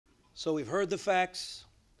So we've heard the facts,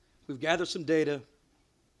 we've gathered some data.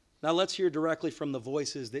 Now let's hear directly from the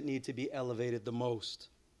voices that need to be elevated the most,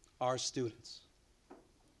 our students.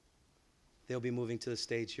 They'll be moving to the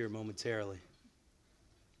stage here momentarily.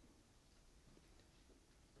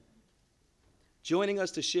 Joining us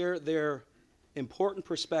to share their important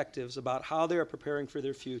perspectives about how they are preparing for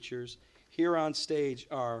their futures here on stage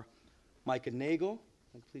are Micah Nagel.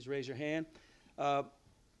 Please raise your hand.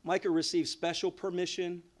 Micah received special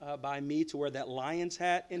permission by me to wear that Lions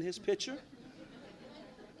hat in his picture.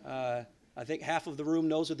 I think half of the room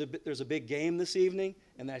knows that there's a big game this evening,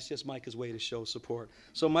 and that's just Micah's way to show support.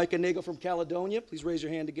 So Micah Nagel from Caledonia, please raise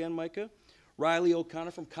your hand again, Micah. Riley O'Connor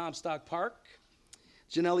from Comstock Park.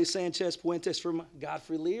 Janelle Sanchez Puentes from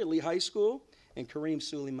Godfrey Lee High School, and Kareem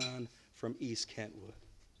Suleiman from East Kentwood.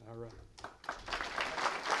 All right.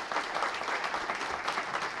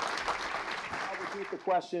 I'll repeat the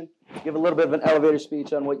question, give a little bit of an elevator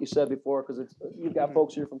speech on what you said before, because you've got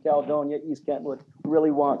folks here from Caledonia, East Kentwood, who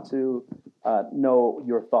really want to know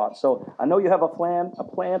your thoughts. So I know you have a plan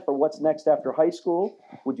for what's next after high school.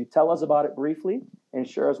 Would you tell us about it briefly and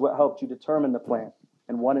share us what helped you determine the plan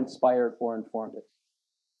and what inspired or informed it?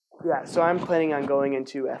 Yeah, so I'm planning on going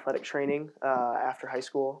into athletic training after high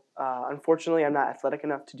school. Unfortunately, I'm not athletic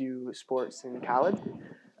enough to do sports in college,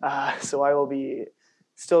 so I will be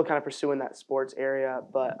still kind of pursuing that sports area.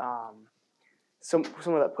 But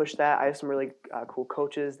someone that pushed that, I have some really cool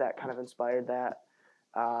coaches that kind of inspired that.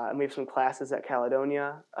 And we have some classes at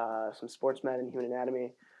Caledonia, some sports med and human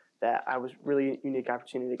anatomy, that I was really unique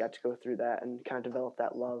opportunity to get to go through that and kind of develop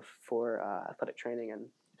that love for athletic training and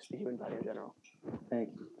just the human body in general. Thank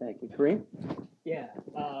you. Kareem? Yeah,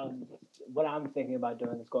 what I'm thinking about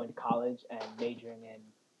doing is going to college and majoring in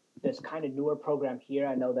this kind of newer program here.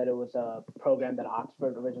 I know that it was a program that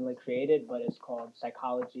Oxford originally created, but it's called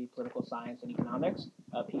Psychology, Political Science, and Economics,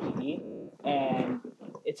 PPE. And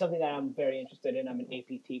it's something that I'm very interested in. I'm an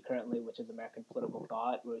APT currently, which is American Political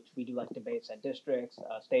Thought, which we do like debates at districts,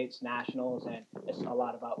 states, nationals, and it's a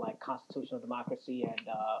lot about like constitutional democracy and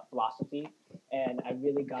philosophy. And I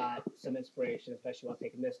really got some inspiration, especially while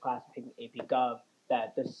taking this class, taking AP Gov,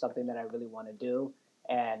 that this is something that I really want to do.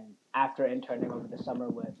 And after interning over the summer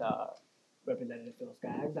with Representative Phil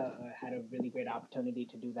Skaggs, I had a really great opportunity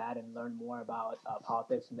to do that and learn more about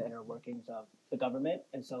politics and the inner workings of the government.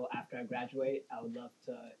 And so after I graduate, I would love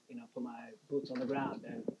to, put my boots on the ground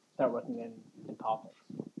and start working in politics.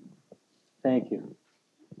 Thank you.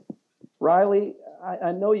 Riley,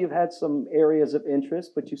 I know you've had some areas of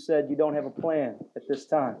interest, but you said you don't have a plan at this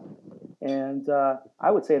time. And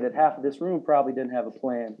I would say that half of this room probably didn't have a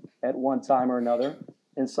plan at one time or another.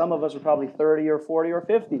 And some of us were probably 30 or 40 or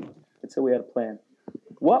 50 until we had a plan.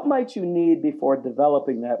 What might you need before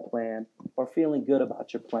developing that plan or feeling good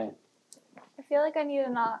about your plan? I feel like I need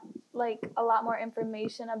a lot more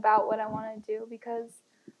information about what I want to do, because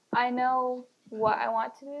I know what I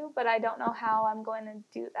want to do, but I don't know how I'm going to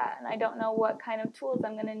do that. And I don't know what kind of tools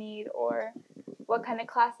I'm going to need or what kind of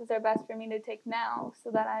classes are best for me to take now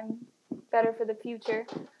so that I'm better for the future.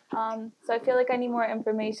 So I feel like I need more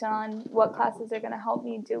information on what classes are going to help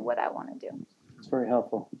me do what I want to do. It's very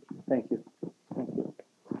helpful. Thank you.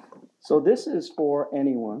 So this is for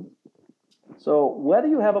anyone. So whether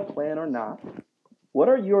you have a plan or not, what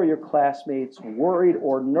are you or your classmates worried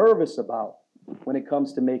or nervous about when it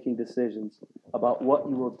comes to making decisions about what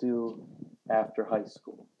you will do after high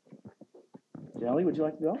school? Jelly, would you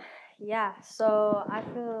like to go? Yeah, so I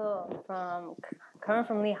feel coming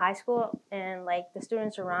from Lee High School and like the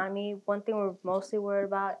students around me, one thing we're mostly worried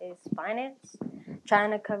about is finance.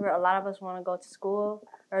 Trying to cover, a lot of us want to go to school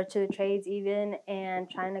or to the trades even, and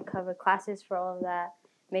trying to cover classes for all of that,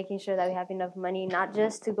 making sure that we have enough money, not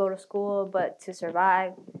just to go to school, but to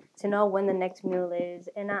survive, to know when the next meal is,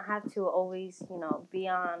 and not have to always, be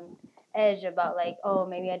on edge about like, oh,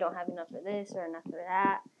 maybe I don't have enough for this or enough for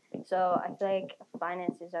that. So I feel like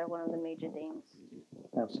finances are one of the major things.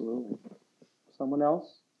 Absolutely. Someone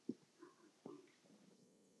else?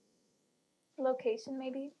 Location,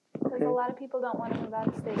 maybe. Because Okay. a lot of people don't want to move out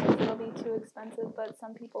of state because it'll be too expensive, but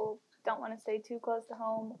some people don't want to stay too close to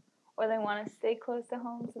home, or they want to stay close to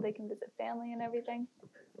home so they can visit family and everything.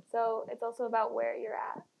 So it's also about where you're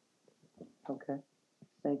at. Okay.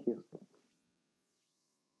 Thank you.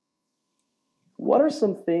 What are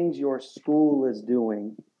some things your school is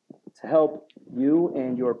doing to help you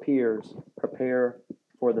and your peers prepare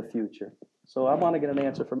for the future? So I want to get an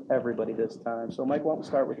answer from everybody this time. So Mike, why don't we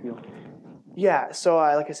start with you? Yeah, so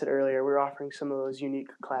like I said earlier, we're offering some of those unique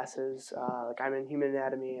classes. Like I'm in human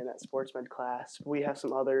anatomy and that sports med class. We have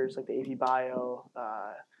some others like the AP Bio,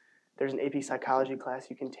 there's an AP psychology class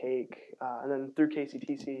you can take, and then through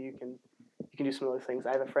KCTC you can do some other things.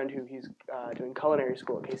 I have a friend who he's doing culinary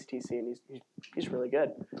school at KCTC, and he's really good.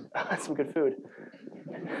 Some good food.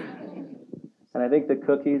 And I think the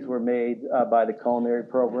cookies were made by the culinary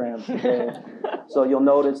program today. So you'll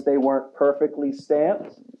notice they weren't perfectly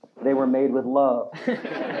stamped. They were made with love,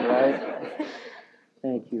 right?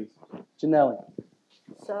 Thank you. Janelle.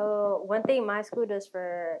 So one thing my school does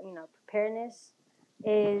for preparedness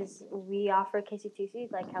is we offer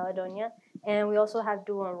KCTC like Caledonia, and we also have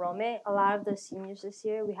dual enrollment. A lot of the seniors this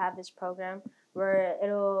year, we have this program where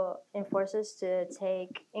it'll enforce us to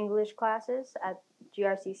take English classes at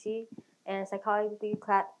GRCC and psychology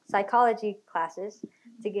classes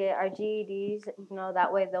to get our GEDs.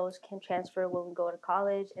 That way those can transfer when we go to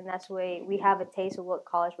college, and that's the way we have a taste of what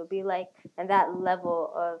college would be like and that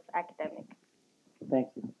level of academic. Thank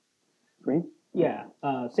you. Green? Yeah,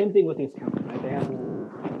 same thing with the accounting, right? They have,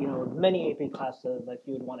 many AP classes like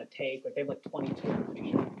you would want to take, but they have like 22, I'm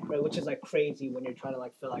pretty sure, right? Which is like crazy when you're trying to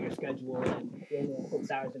like fill out your schedule and you only have 6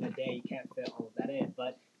 hours in a day, you can't fit all of that in.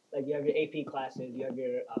 But like you have your AP classes, you have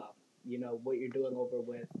your, what you're doing over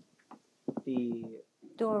with the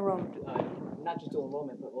Dual enrollment. not just dual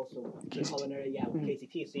enrollment, but also culinary, with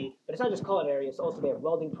KCTC. But it's not just culinary, it's also they have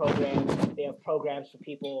welding programs, they have programs for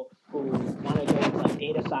people who want to go into like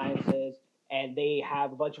data sciences, and they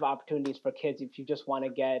have a bunch of opportunities for kids if you just want to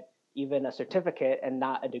get even a certificate and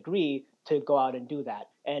not a degree to go out and do that.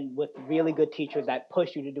 And with really good teachers that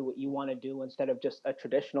push you to do what you want to do instead of just a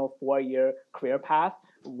traditional 4-year career path,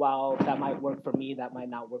 while that might work for me, that might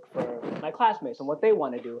not work for my classmates and what they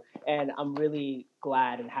want to do. And I'm really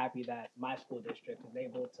glad and happy that my school district is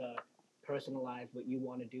able to personalize what you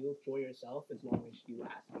want to do for yourself as long as you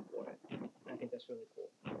ask me for it. And I think that's really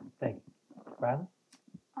cool. Thank you. Riley?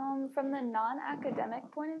 From the non-academic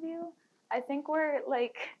point of view, I think we're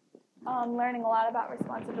learning a lot about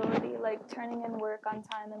responsibility, like turning in work on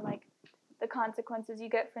time and like the consequences you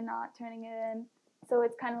get for not turning it in. So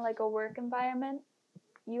it's kind of like a work environment.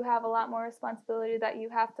 You have a lot more responsibility that you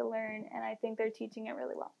have to learn, and I think they're teaching it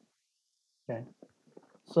really well. Okay.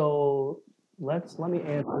 So let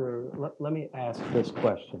me ask this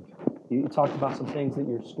question. You talked about some things that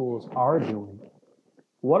your schools are doing.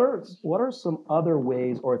 What are some other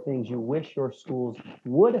ways or things you wish your schools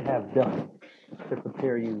would have done to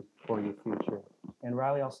prepare you for your future? And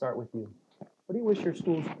Riley, I'll start with you. What do you wish your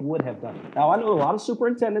schools would have done? Now, I know a lot of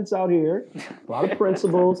superintendents out here, a lot of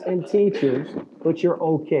principals and teachers, but you're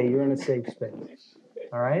okay. You're in a safe space.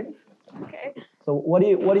 All right? Okay. So what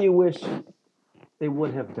do you wish they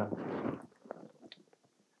would have done?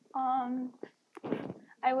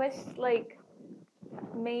 I wish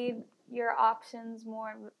made your options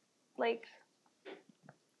more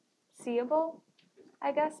seeable,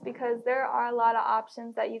 I guess, because there are a lot of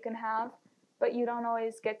options that you can have, but you don't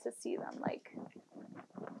always get to see them.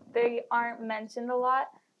 They aren't mentioned a lot,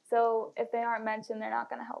 so if they aren't mentioned, they're not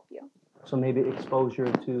going to help you. So maybe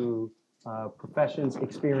exposure to professions,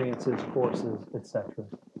 experiences, courses, etc.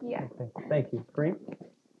 Yeah. Okay. Thank you. Kareem?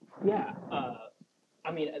 Yeah.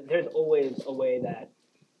 There's always a way that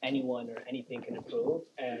anyone or anything can improve.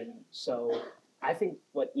 And so I think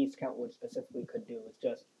what East Kentwood specifically could do is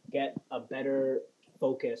just get a better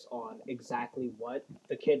focus on exactly what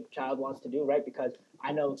the child wants to do, right? Because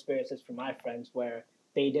I know experiences from my friends where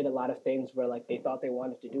they did a lot of things where they thought they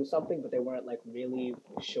wanted to do something, but they weren't really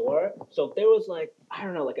sure. So if there was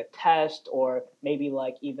a test or maybe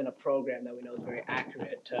even a program that we know is very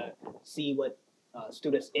accurate to see what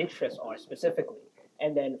students' interests are specifically,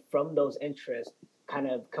 and then from those interests kind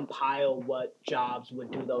of compile what jobs would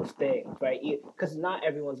do those things, right? Because not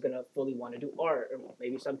everyone's gonna fully want to do art, or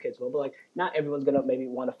maybe some kids will, but not everyone's gonna maybe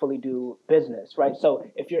want to fully do business, right? So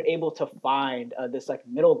if you're able to find this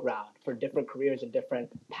middle ground for different careers and different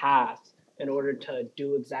paths in order to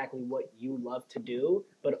do exactly what you love to do,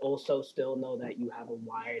 but also still know that you have a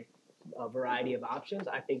wide variety of options,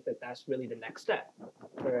 I think that that's really the next step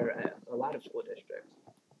for a lot of school districts.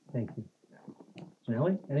 Thank you.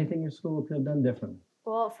 Janelle, anything your school could have done differently?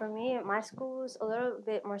 Well, for me, my school is a little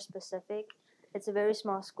bit more specific. It's a very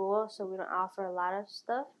small school, so we don't offer a lot of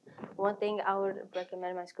stuff. One thing I would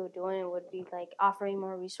recommend my school doing would be offering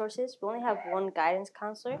more resources. We only have one guidance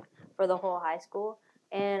counselor for the whole high school,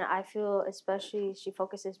 and I feel especially she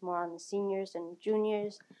focuses more on the seniors and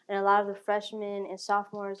juniors, and a lot of the freshmen and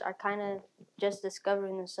sophomores are kind of just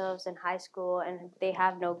discovering themselves in high school, and they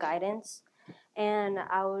have no guidance. And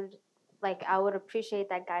I would appreciate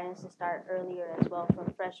that guidance to start earlier as well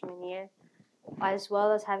from freshman year, as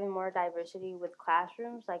well as having more diversity with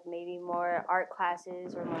classrooms, maybe more art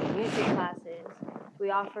classes or more music classes. we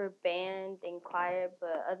offer band and choir,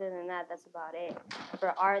 but other than that, that's about it.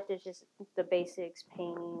 For art, there's just the basics,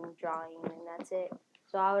 painting, drawing, and that's it.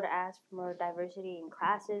 So I would ask for more diversity in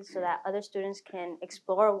classes so that other students can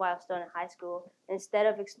explore while still in high school instead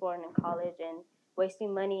of exploring in college and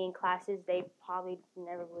wasting money in classes they probably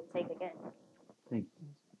never would take again. Thank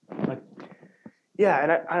you. Like, Yeah,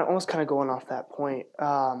 and I almost kind of going off that point.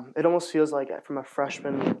 It almost feels like from a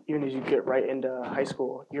freshman, even as you get right into high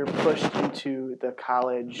school, you're pushed into the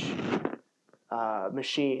college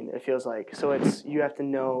machine. It feels like so you have to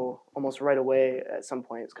know almost right away at some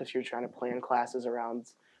points because you're trying to plan classes around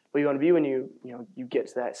what you want to be when you get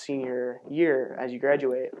to that senior year as you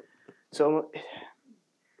graduate. So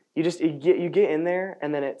you get in there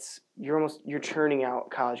and then you're churning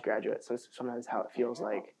out college graduates. So sometimes how it feels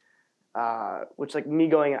like. Which like me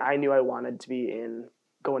going, I knew I wanted to be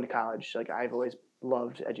going to college. Like I've always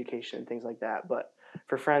loved education and things like that. But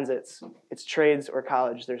for friends, it's trades or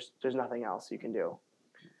college. There's nothing else you can do.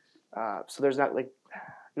 So there's not like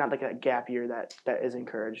a gap year that is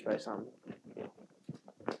encouraged by some.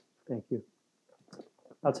 thank you.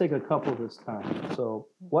 I'll take a couple this time. So,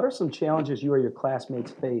 what are some challenges you or your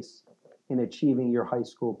classmates face in achieving your high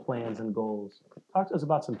school plans and goals? Talk to us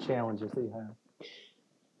about some challenges that you have.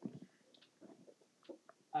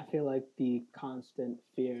 I feel like the constant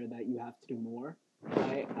fear that you have to do more,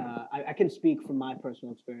 right? I can speak from my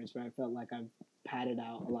personal experience where I felt like I've padded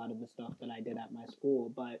out a lot of the stuff that I did at my school.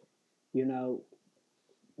 But,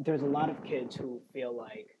 there's a lot of kids who feel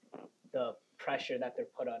like the pressure that they're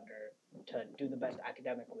put under to do the best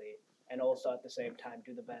academically and also at the same time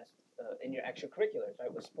do the best in your extracurriculars,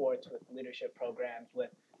 right? With sports, with leadership programs, with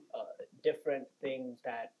different things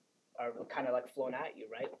that are kind of like flown at you,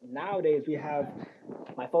 right? Nowadays we have,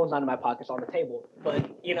 my phone's not in my pocket, it's on the table, but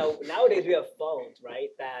nowadays we have phones, right,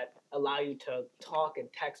 that allow you to talk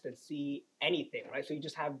and text and see anything, right? So you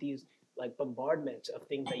just have these like bombardments of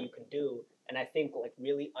things that you can do, and I think like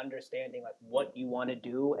really understanding like what you want to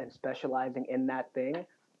do and specializing in that thing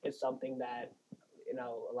is something that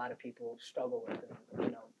a lot of people struggle with,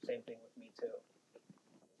 and same thing with me too.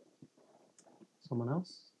 Someone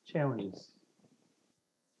else? Challenges.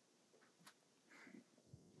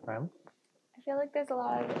 Riley? I feel like there's a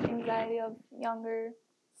lot of anxiety of younger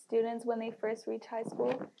students when they first reach high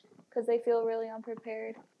school because they feel really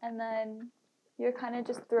unprepared, and then you're kind of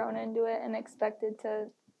just thrown into it and expected to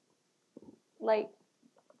like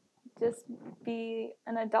just be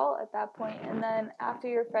an adult at that point. And then after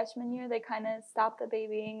your freshman year, they kind of stop the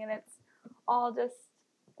babying and it's all just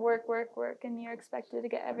work, and you're expected to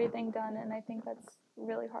get everything done. And I think that's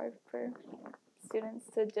really hard for students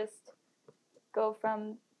to just go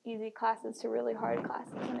from easy classes to really hard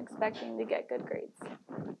classes and expecting to get good grades.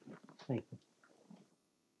 Thank you.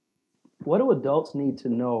 What do adults need to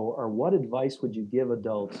know, or what advice would you give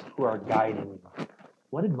adults who are guiding you?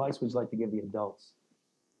 What advice would you like to give the adults?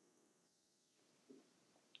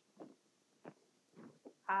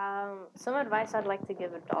 Some advice I'd like to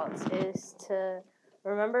give adults is to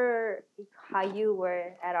remember how you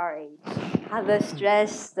were at our age, how the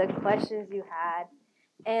stress, the questions you had.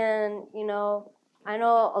 And, I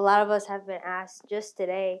know a lot of us have been asked just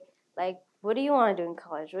today, like, what do you want to do in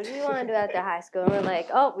college? What do you want to do after high school? And we're like,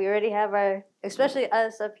 oh, we already have especially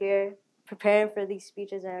us up here, preparing for these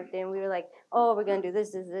speeches and everything. We were like, oh, we're going to do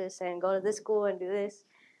this, and go to this school and do this.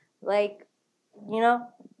 Like,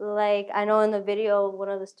 I know in the video, one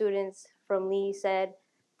of the students from Lee said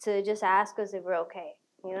to just ask us if we're okay,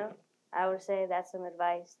 I would say that's some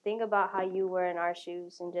advice. Think about how you were in our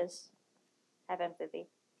shoes and just have empathy.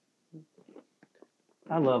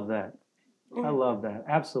 I love that. I love that.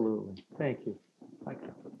 Absolutely. Thank you.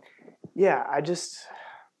 Yeah, I just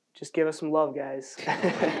give us some love, guys.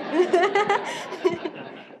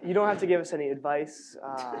 You don't have to give us any advice.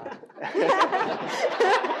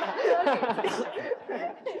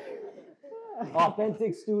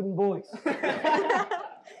 Authentic student voice.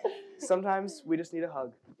 Sometimes we just need a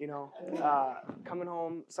hug, Coming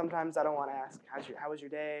home, sometimes I don't want to ask, how was your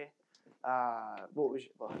day?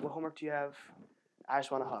 What homework do you have? I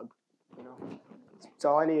just want a hug, That's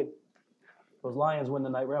all I need. Those Lions win the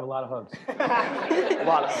night. We have a lot of hugs. A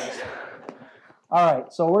lot of hugs. All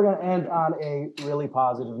right, so we're going to end on a really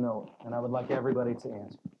positive note, and I would like everybody to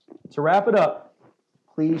answer. To wrap it up,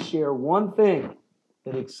 please share one thing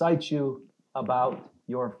that excites you about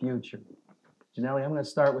your future. Janelle, I'm going to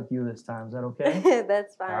start with you this time. Is that okay?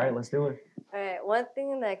 That's fine. All right, let's do it. All right, one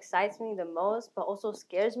thing that excites me the most, but also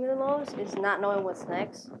scares me the most, is not knowing what's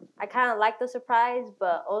next. I kind of like the surprise,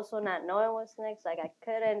 but also not knowing what's next. Like, I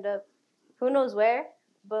could end up who knows where,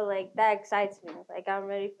 but, that excites me. I'm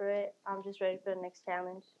ready for it. I'm just ready for the next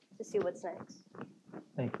challenge to see what's next.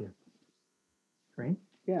 Thank you. Green?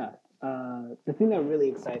 Yeah. The thing that really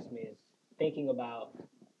excites me is thinking about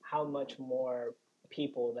how much more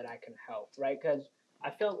people that I can help, right? Because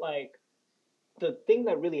I felt like the thing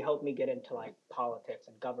that really helped me get into like politics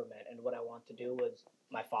and government and what I want to do was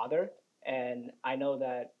my father. And I know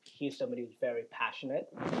that he's somebody who's very passionate,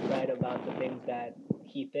 right, about the things that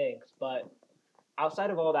he thinks. But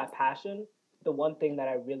outside of all that passion, the one thing that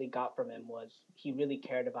I really got from him was he really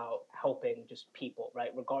cared about helping just people,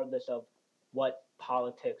 right, regardless of what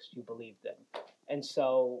politics you believed in. And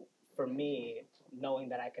so for me, knowing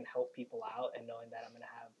that I can help people out and knowing that I'm going to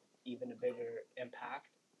have even a bigger impact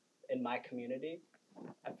in my community,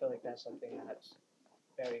 I feel like that's something that's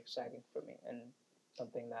very exciting for me and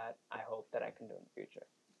something that I hope that I can do in the future.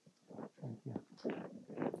 Thank you.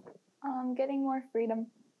 Getting more freedom.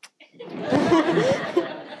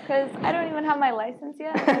 Because I don't even have my license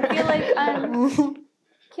yet. I feel like I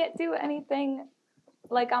can't do anything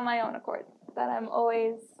like on my own accord. That I'm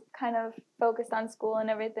always kind of focused on school and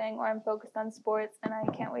everything, or I'm focused on sports, and I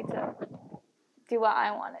can't wait to do what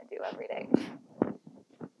I want to do every day.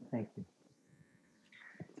 Thank you.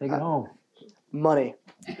 Take it home. Money.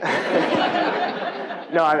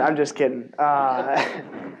 No, I'm just kidding.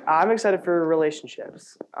 I'm excited for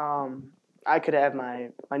relationships. I could have my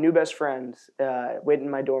new best friend waiting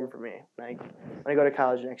in my dorm for me when I go to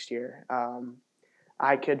college next year.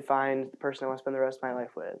 I could find the person I want to spend the rest of my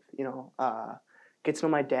life with. Get to know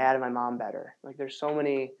my dad and my mom better. Like, there's so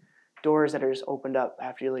many doors that are just opened up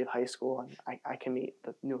after you leave high school, and I can meet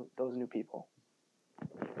those new people.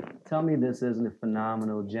 Tell me this isn't a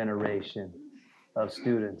phenomenal generation of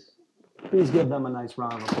students. Please give them a nice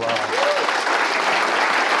round of applause.